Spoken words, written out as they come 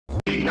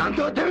なん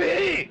とてめ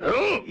え、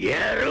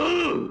や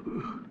ろう。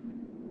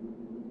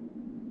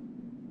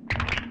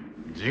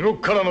地獄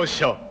からの使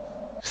者、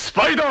ス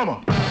パイダーマ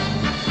ン。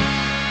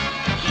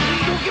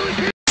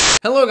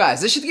 Hello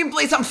guys, this is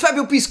Gameplays, I'm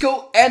Fabio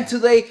Pisco, and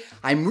today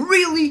I'm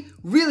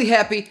really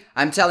happy.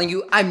 I'm telling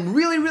you, I'm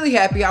really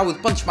happy. I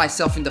would punch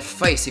myself in the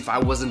face if I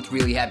wasn't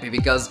really happy,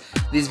 because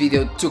this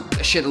video took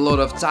a shitload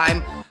of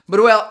time.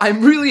 But well,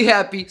 I'm really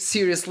happy,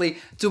 seriously,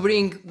 to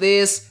bring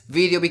this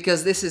video,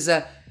 because this is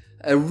a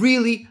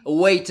really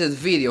awaited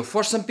video.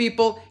 For some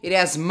people, it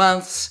has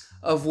months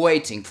of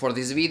waiting for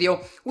this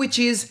video, which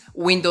is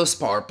Windows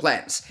Power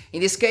Plans.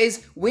 In this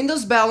case,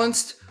 Windows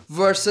Balanced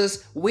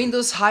versus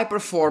Windows High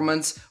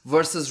Performance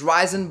versus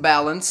Ryzen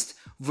Balanced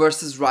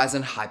versus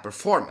Ryzen High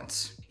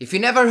Performance. If you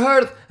never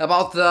heard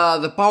about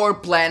the power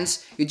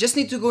plans, you just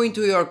need to go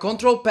into your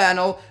control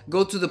panel,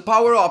 go to the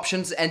power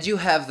options, and you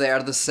have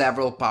there the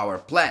several power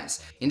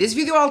plans. In this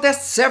video I'll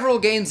test several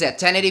games at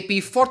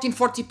 1080p,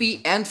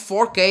 1440p and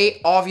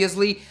 4K,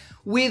 obviously,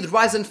 with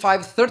Ryzen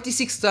 5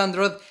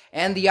 3600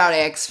 and the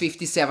RX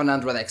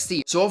 5700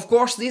 XT. So of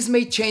course this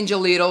may change a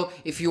little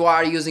if you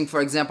are using, for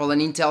example,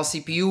 an Intel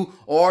CPU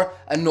or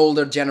an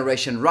older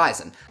generation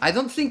Ryzen. I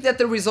don't think that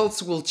the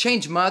results will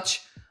change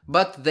much,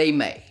 but they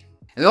may.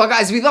 And well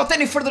guys, without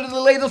any further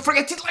delay, don't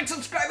forget to like,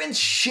 subscribe and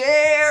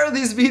share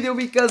this video,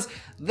 because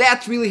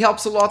that really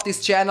helps a lot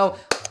this channel.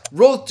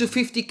 Road to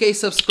 50k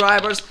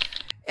subscribers,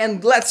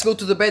 and let's go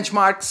to the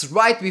benchmarks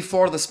right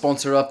before the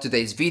sponsor of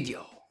today's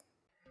video.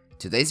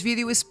 Today's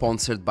video is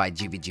sponsored by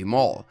GVG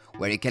Mall,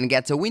 where you can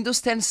get a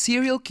Windows 10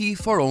 serial key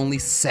for only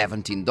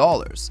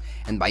 $17,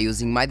 and by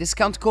using my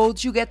discount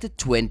code you get a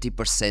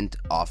 20%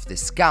 off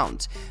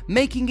discount,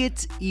 making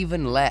it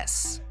even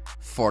less,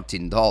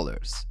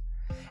 $14.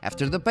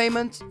 After the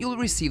payment, you'll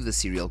receive the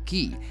serial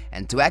key,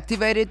 and to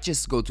activate it,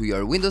 just go to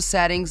your Windows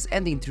settings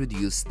and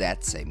introduce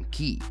that same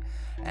key.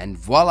 And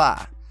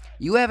voila!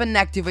 You have an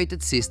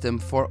activated system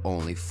for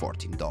only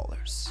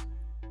 $14.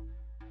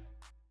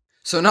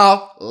 So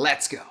now,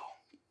 let's go!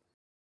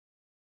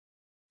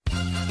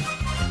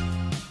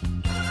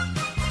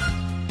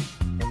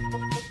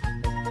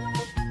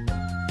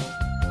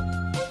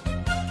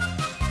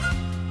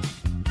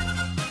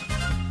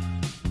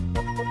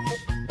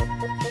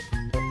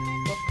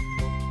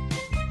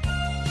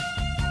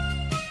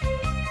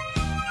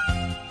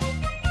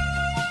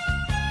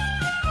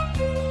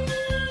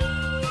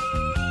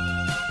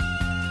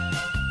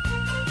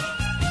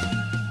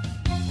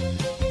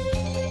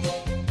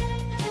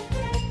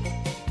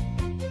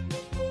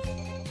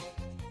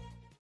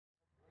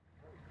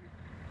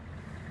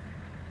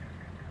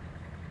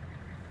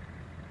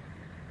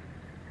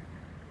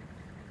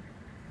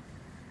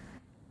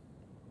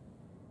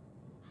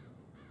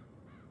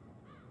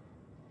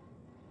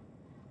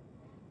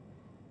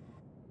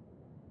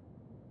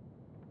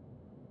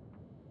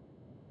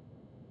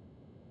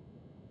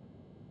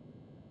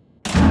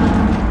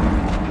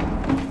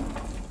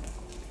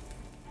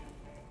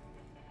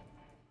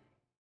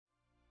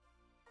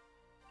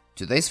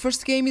 Today's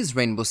first game is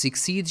Rainbow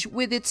Six Siege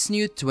with its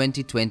new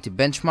 2020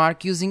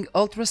 benchmark using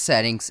Ultra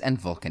settings and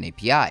Vulkan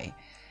API.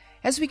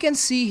 As we can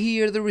see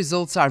here, the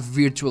results are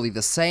virtually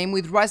the same,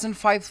 with Ryzen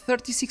 5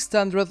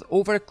 3600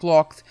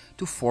 overclocked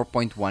to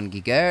 4.1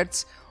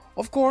 GHz.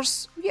 Of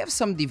course, we have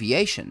some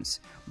deviations,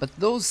 but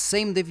those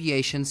same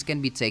deviations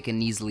can be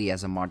taken easily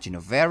as a margin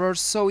of error,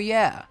 so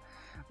yeah,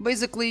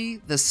 basically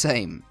the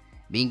same,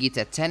 being it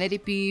at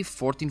 1080p,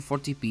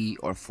 1440p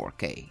or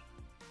 4K.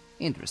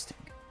 Interesting.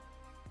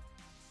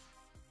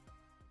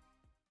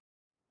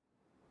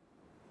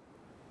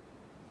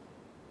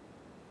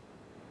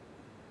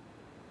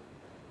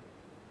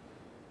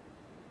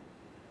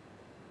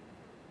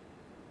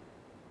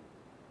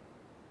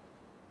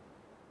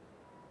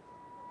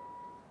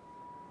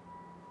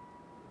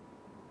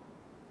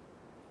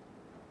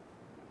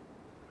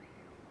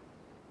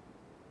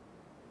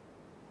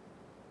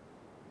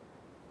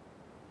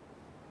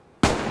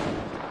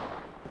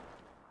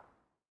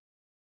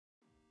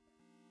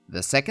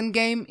 The second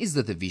game is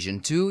The Division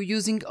 2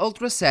 using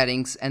Ultra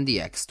settings and the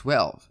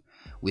X12.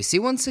 We see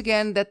once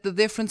again that the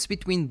difference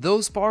between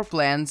those power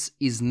plans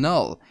is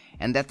null,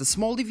 and that the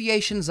small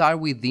deviations are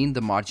within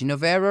the margin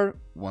of error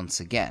once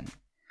again.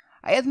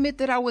 I admit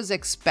that I was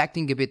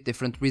expecting a bit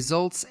different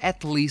results,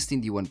 at least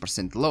in the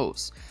 1%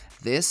 lows.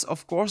 This,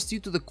 of course, due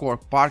to the core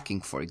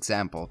parking, for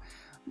example,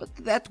 but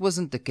that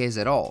wasn't the case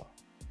at all.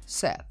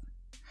 Sad.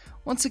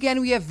 Once again,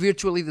 we have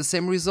virtually the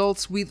same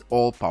results with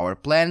all power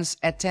plans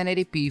at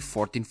 1080p,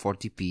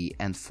 1440p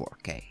and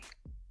 4K.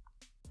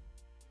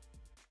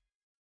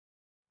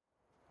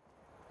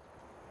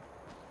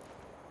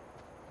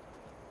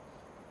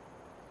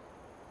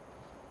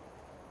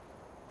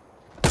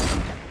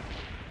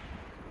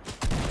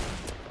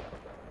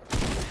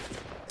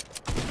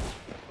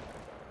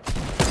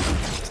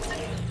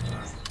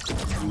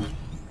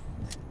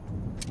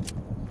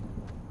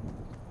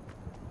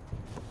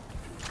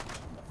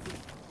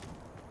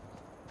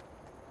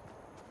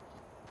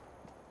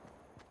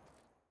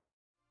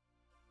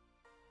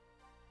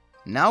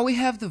 Now we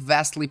have the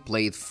vastly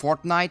played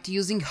Fortnite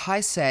using high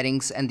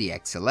settings and the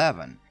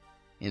X11.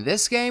 In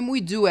this game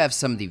we do have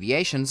some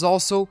deviations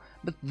also,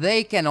 but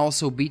they can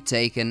also be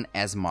taken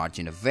as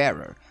margin of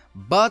error.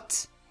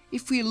 But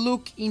if we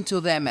look into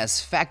them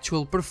as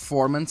factual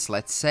performance,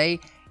 let's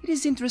say, it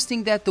is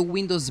interesting that the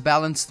Windows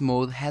balanced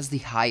mode has the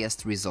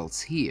highest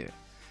results here.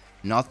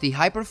 Not the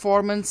high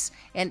performance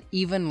and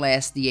even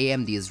less the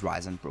AMD's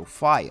Ryzen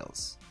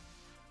profiles.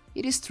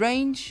 It is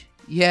strange?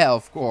 Yeah,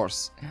 of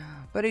course,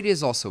 but it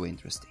is also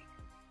interesting.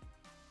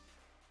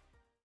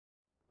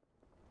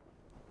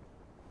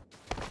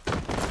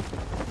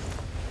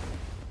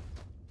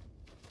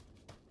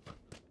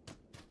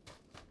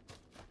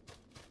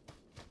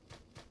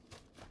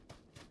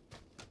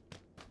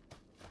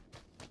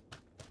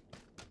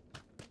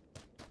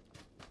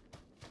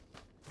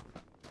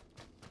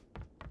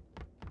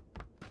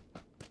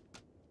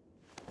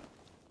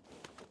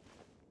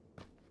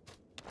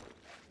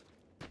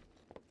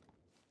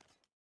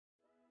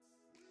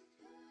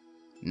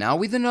 Now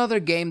with another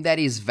game that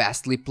is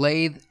vastly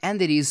played,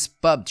 and it is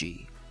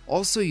PUBG,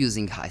 also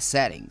using high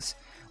settings.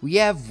 We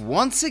have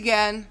once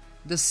again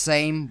the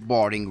same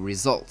boring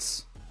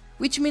results.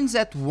 Which means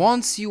that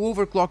once you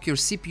overclock your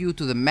CPU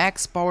to the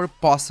max power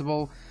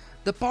possible,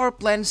 the power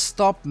plans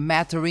stop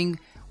mattering,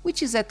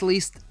 which is at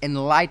least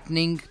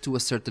enlightening to a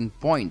certain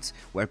point,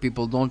 where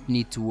people don't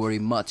need to worry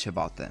much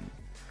about them.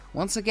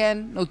 Once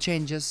again, no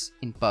changes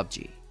in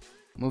PUBG.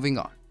 Moving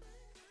on.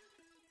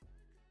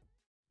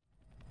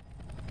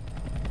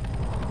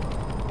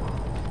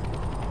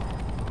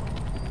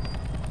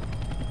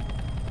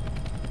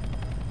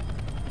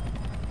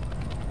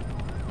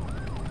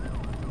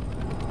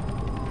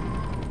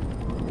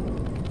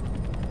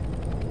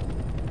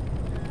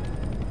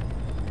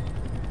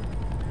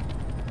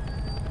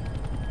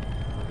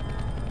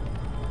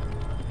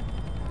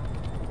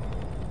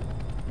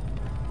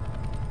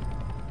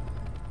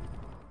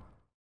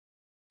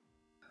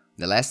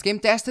 The last game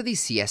tested is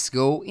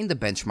CSGO in the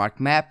benchmark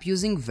map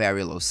using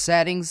very low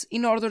settings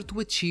in order to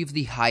achieve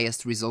the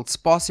highest results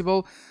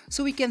possible,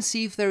 so we can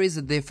see if there is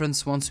a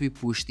difference once we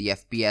push the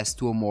FPS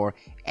to a more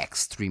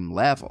extreme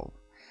level.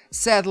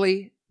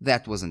 Sadly,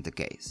 that wasn't the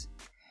case.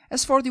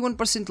 As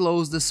 41%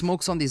 lows, the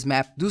smokes on this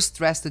map do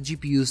stress the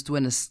GPUs to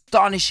an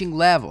astonishing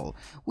level,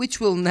 which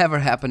will never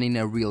happen in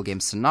a real game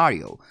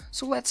scenario,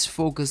 so let's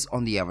focus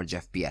on the average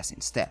FPS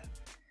instead.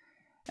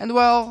 And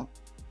well,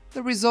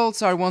 the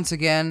results are once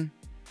again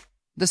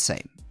the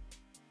same.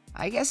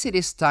 I guess it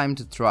is time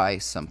to try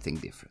something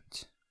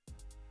different.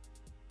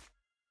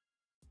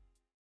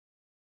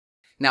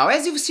 Now,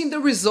 as you've seen, the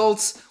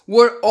results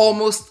were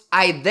almost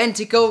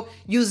identical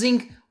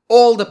using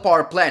all the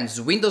power plans: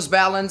 Windows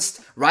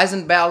balanced,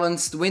 Ryzen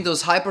balanced,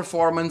 Windows high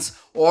performance,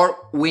 or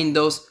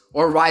Windows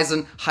or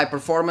Ryzen high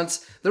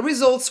performance. The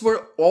results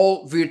were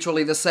all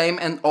virtually the same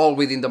and all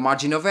within the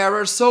margin of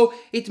error, so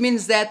it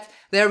means that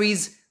there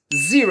is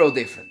zero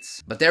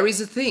difference. But there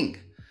is a thing.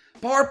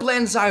 Power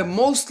plans are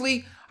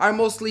mostly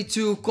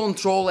to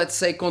control, let's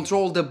say,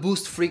 control the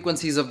boost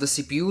frequencies of the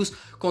CPUs,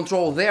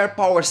 control their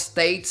power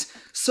states.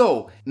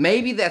 So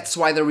maybe that's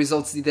why the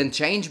results didn't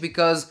change,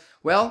 because,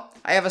 well,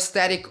 I have a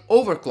static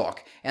overclock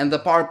and the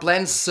power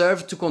plans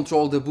serve to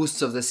control the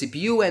boosts of the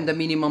CPU and the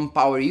minimum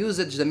power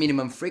usage, the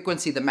minimum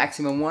frequency, the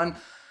maximum one.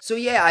 So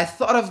yeah, I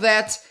thought of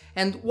that,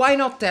 and why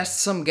not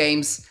test some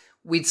games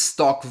with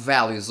stock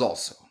values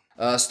also?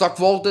 Stock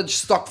voltage,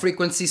 stock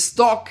frequency,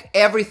 stock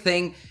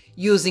everything,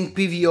 using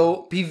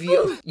PVO,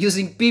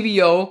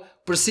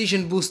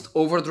 Precision Boost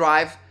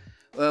Overdrive,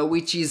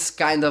 which is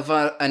kind of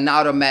an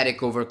automatic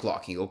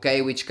overclocking,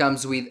 okay? Which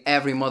comes with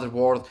every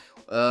motherboard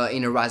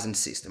in a Ryzen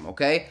system,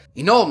 okay?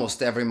 In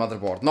almost every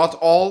motherboard, not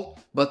all,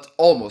 but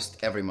almost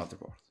every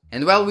motherboard.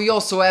 And well, we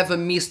also have a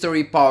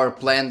mystery power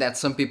plan that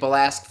some people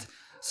asked,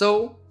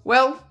 so,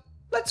 well,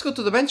 let's go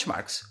to the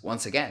benchmarks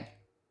once again.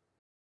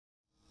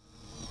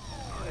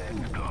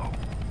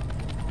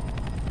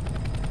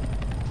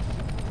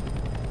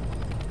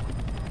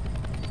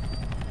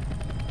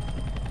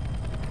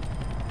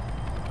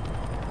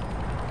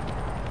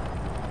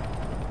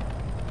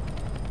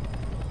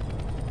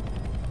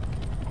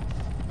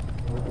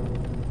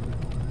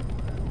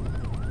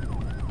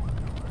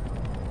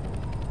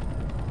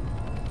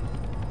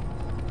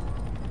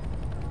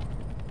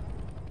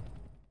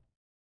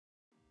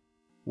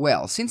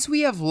 Well, since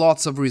we have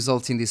lots of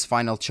results in these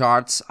final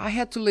charts, I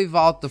had to leave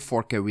out the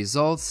 4K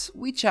results,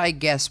 which I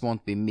guess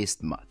won't be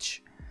missed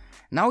much.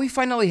 Now we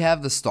finally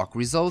have the stock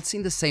results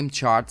in the same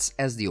charts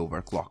as the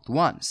overclocked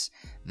ones.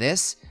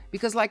 This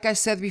because, like I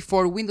said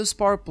before, Windows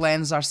power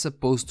plans are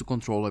supposed to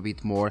control a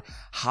bit more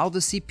how the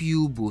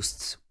CPU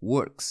boosts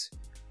works.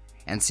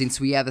 And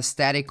since we had a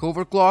static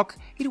overclock,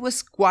 it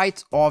was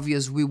quite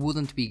obvious we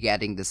wouldn't be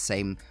getting the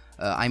same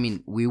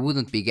we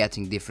wouldn't be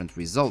getting different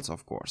results,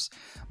 of course.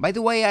 By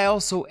the way, I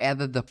also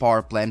added the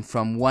power plan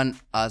from One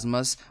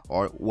Usmus,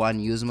 or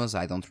One Usmus,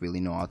 I don't really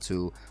know how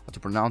to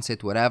pronounce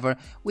it, whatever,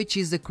 which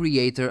is the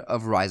creator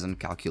of Ryzen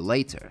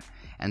Calculator.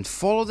 And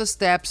follow the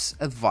steps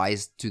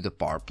advised to the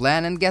power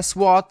plan, and guess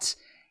what?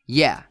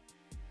 Yeah,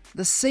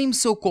 the same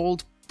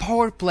so-called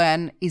power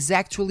plan is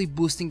actually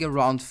boosting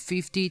around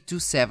 50 to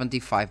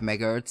 75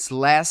 MHz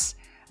less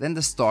than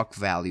the stock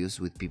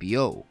values with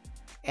PBO,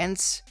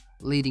 hence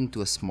leading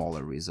to a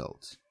smaller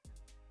result.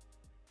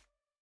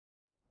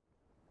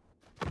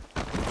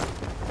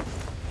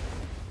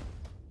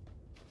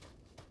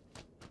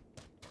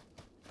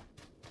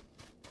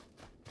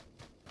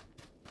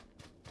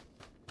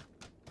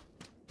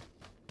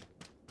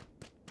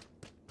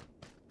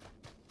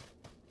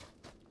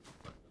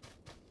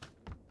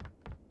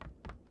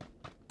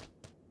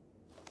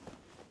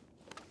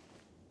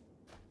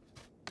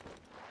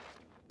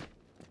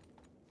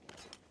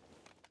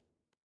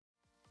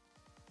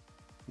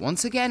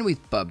 Once again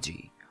with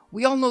PUBG,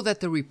 we all know that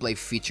the replay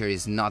feature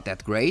is not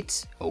that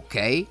great,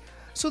 okay,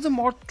 so the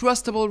more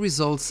trustable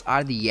results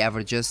are the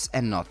averages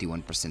and not the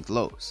 1%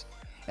 lows.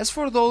 As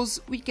for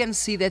those, we can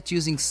see that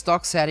using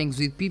stock settings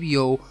with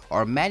PBO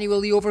or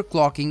manually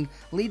overclocking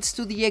leads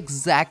to the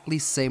exactly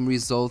same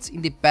results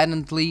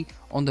independently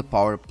on the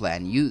power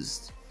plan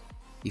used.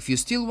 If you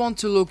still want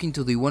to look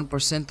into the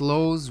 1%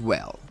 lows,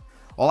 well,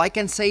 all I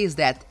can say is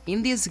that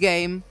in this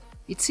game,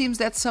 it seems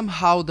that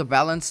somehow the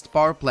balanced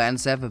power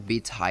plans have a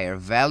bit higher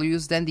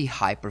values than the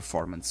high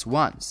performance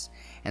ones,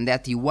 and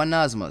that the One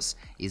Osmos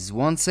is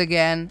once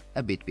again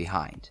a bit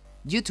behind,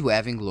 due to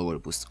having lower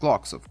boost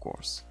clocks of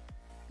course.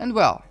 And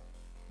well,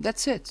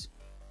 that's it.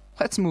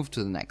 Let's move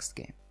to the next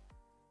game.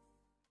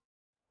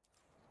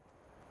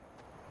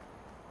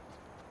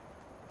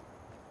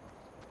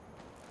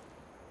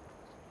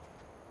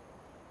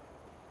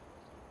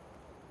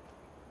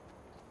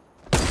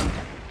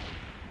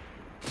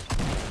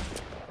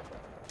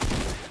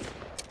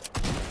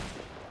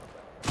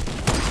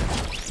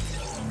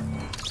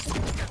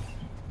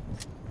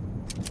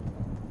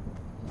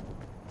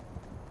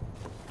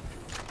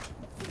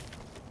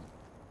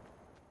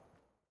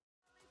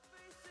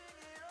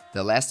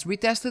 The last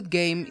retested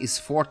game is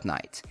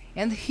Fortnite,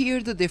 and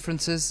here the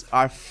differences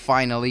are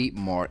finally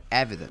more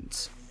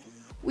evident.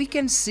 We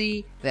can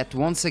see that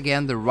once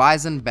again the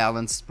Ryzen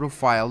balanced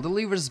profile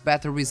delivers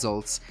better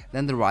results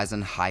than the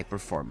Ryzen high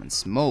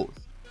performance mode.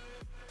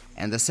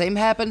 And the same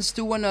happens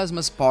to One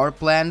Osmos power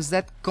plans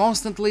that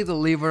constantly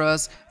deliver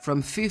us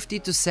from 50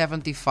 to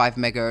 75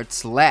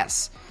 MHz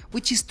less,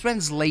 which is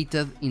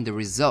translated in the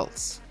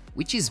results,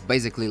 which is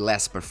basically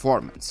less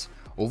performance.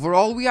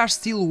 Overall, we are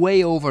still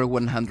way over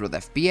 100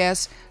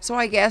 FPS, so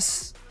I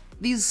guess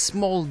these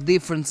small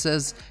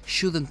differences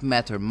shouldn't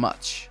matter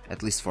much,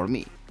 at least for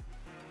me.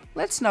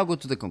 Let's now go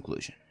to the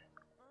conclusion.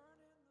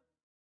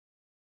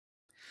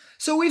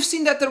 So we've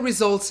seen that the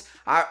results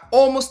are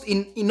almost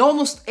in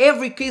almost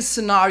every case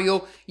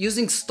scenario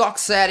using stock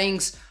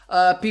settings,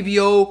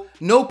 PBO,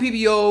 no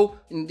PBO,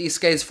 in this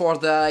case for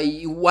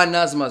the One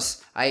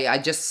Osmos. I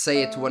just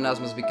say it One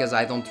Osmos because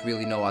I don't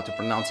really know how to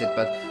pronounce it,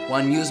 but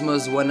One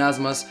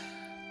Osmos.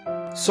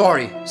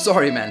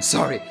 Sorry man,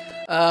 sorry.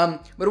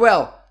 But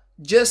well,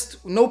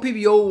 just no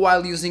PBO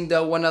while using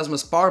the One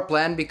Osmos power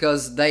plan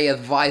because they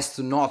advise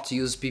to not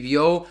use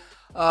PBO.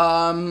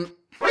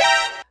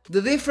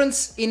 The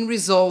difference in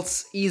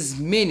results is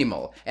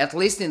minimal, at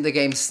least in the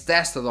games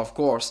tested of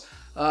course.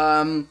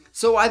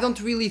 So I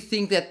don't really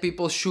think that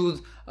people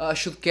should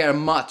care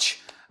much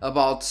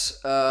about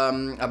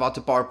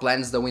the power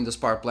plans, the Windows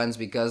power plans,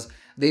 because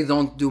they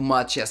don't do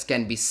much as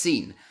can be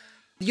seen.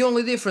 The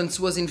only difference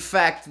was in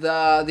fact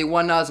the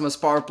One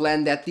Osmos power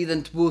plan that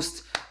didn't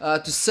boost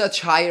to such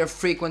higher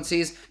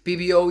frequencies.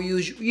 PBO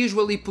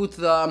usually put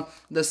the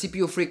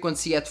CPU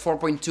frequency at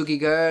 4.2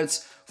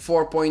 GHz,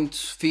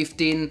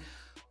 4.15,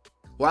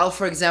 while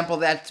for example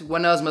that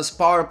One Osmos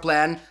power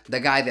plan, the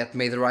guy that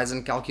made the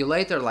Ryzen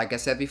calculator, like I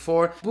said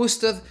before,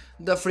 boosted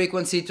the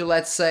frequency to,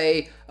 let's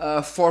say,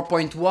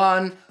 4.1,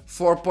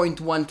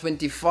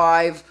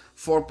 4.125,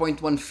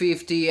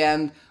 4.150,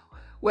 and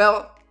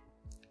well,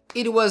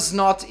 it was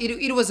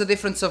a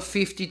difference of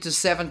 50 to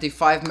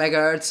 75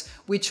 MHz,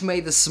 which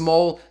made a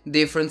small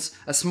difference,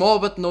 a small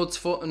but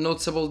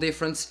noticeable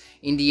difference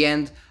in the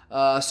end,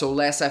 so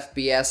less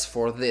FPS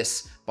for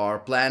this power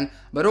plan.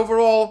 But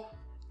overall,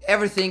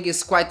 everything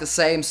is quite the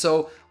same,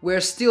 so we're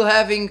still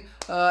having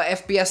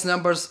FPS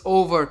numbers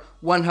over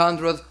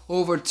 100,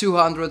 over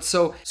 200,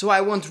 so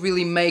I won't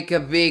really make a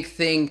big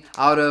thing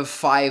out of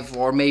 5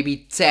 or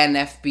maybe 10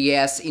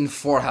 FPS in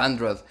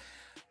 400.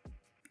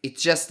 It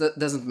just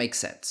doesn't make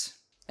sense.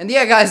 And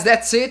yeah guys,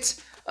 that's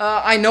it.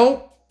 I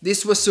know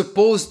this was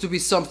supposed to be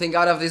something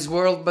out of this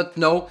world, but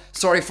no,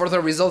 sorry for the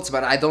results,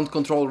 but I don't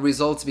control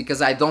results because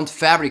I don't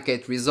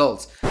fabricate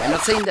results. I'm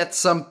not saying that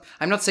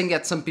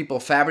some people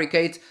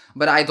fabricate,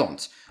 but I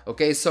don't.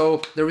 Okay,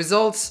 so the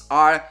results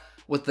are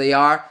what they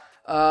are,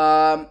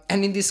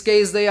 and in this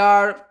case they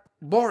are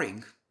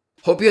boring.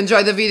 Hope you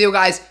enjoyed the video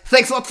guys,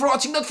 thanks a lot for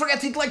watching, don't forget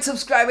to hit like,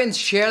 subscribe and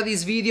share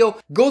this video.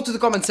 Go to the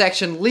comment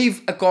section,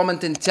 leave a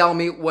comment and tell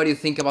me what you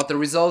think about the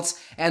results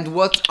and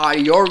what are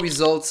your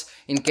results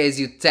in case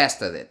you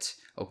tested it,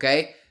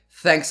 okay?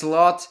 Thanks a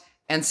lot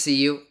and see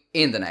you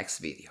in the next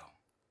video.